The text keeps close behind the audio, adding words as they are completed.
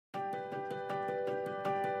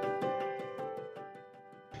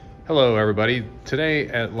Hello everybody. Today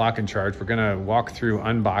at Lock and Charge we're going to walk through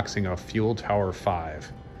unboxing a FUYL Tower 5.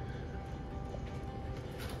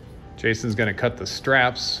 Jason's going to cut the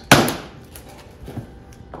straps, and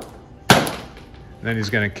then he's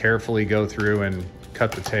going to carefully go through and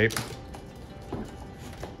cut the tape.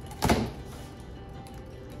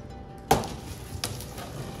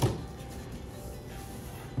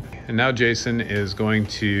 And now Jason is going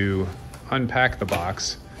to unpack the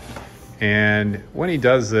box. And when he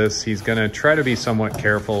does this, he's gonna try to be somewhat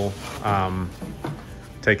careful,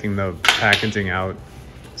 taking the packaging out,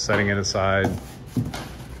 setting it aside.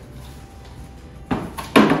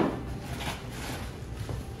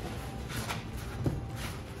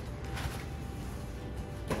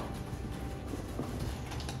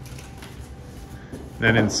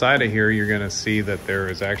 Then inside of here, you're gonna see that there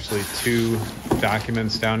is actually 2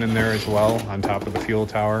 documents down in there as well on top of the FUYL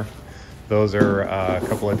tower. Those are a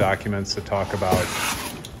couple of documents that talk about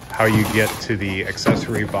how you get to the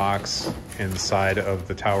accessory box inside of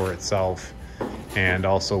the tower itself, and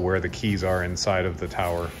also where the keys are inside of the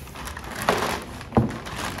tower.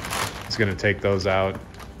 It's going to take those out.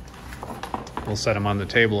 We'll set them on the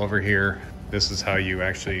table over here. This is how you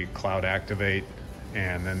actually cloud activate,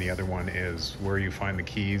 and then the other one is where you find the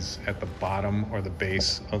keys at the bottom or the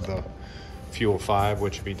base of the FUYL 5,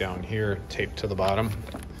 which would be down here, taped to the bottom.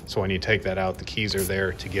 So when you take that out, the keys are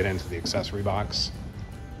there to get into the accessory box.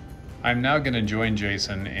 I'm now going to join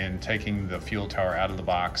Jason in taking the FUYL tower out of the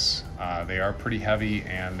box. They are pretty heavy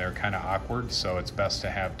and they're kind of awkward, so it's best to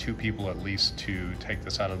have 2 people at least to take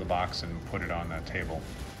this out of the box and put it on that table.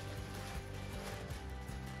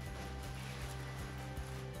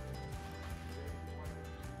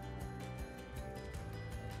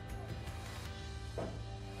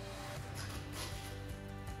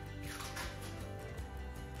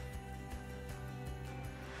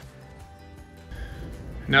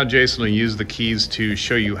 Now Jason will use the keys to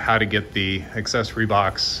show you how to get the accessory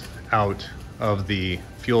box out of the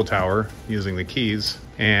FUYL tower using the keys.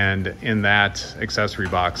 And in that accessory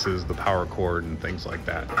box is the power cord and things like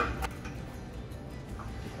that.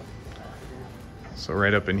 So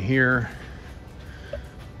right up in here,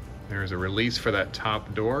 there's a release for that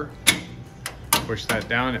top door. Push that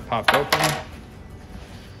down, it popped open.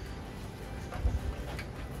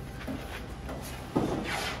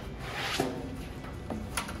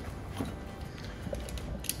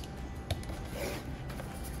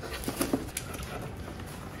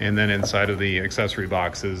 And then inside of the accessory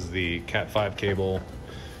box is the Cat 5 cable,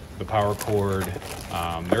 the power cord.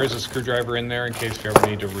 There is a screwdriver in there in case you ever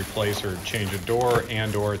need to replace or change a door,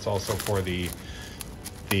 and/or it's also for the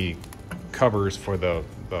covers for the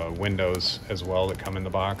windows as well that come in the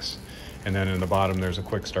box. And then in the bottom there's a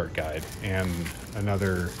quick start guide and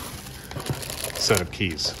another set of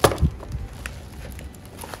keys.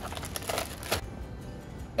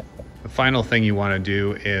 The final thing you want to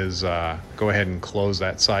do is go ahead and close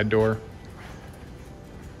that side door,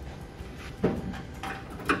 and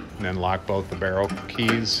then lock both the barrel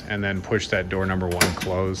keys, and then push that door number 1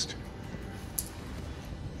 closed.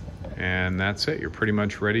 And that's it. You're pretty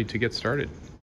much ready to get started.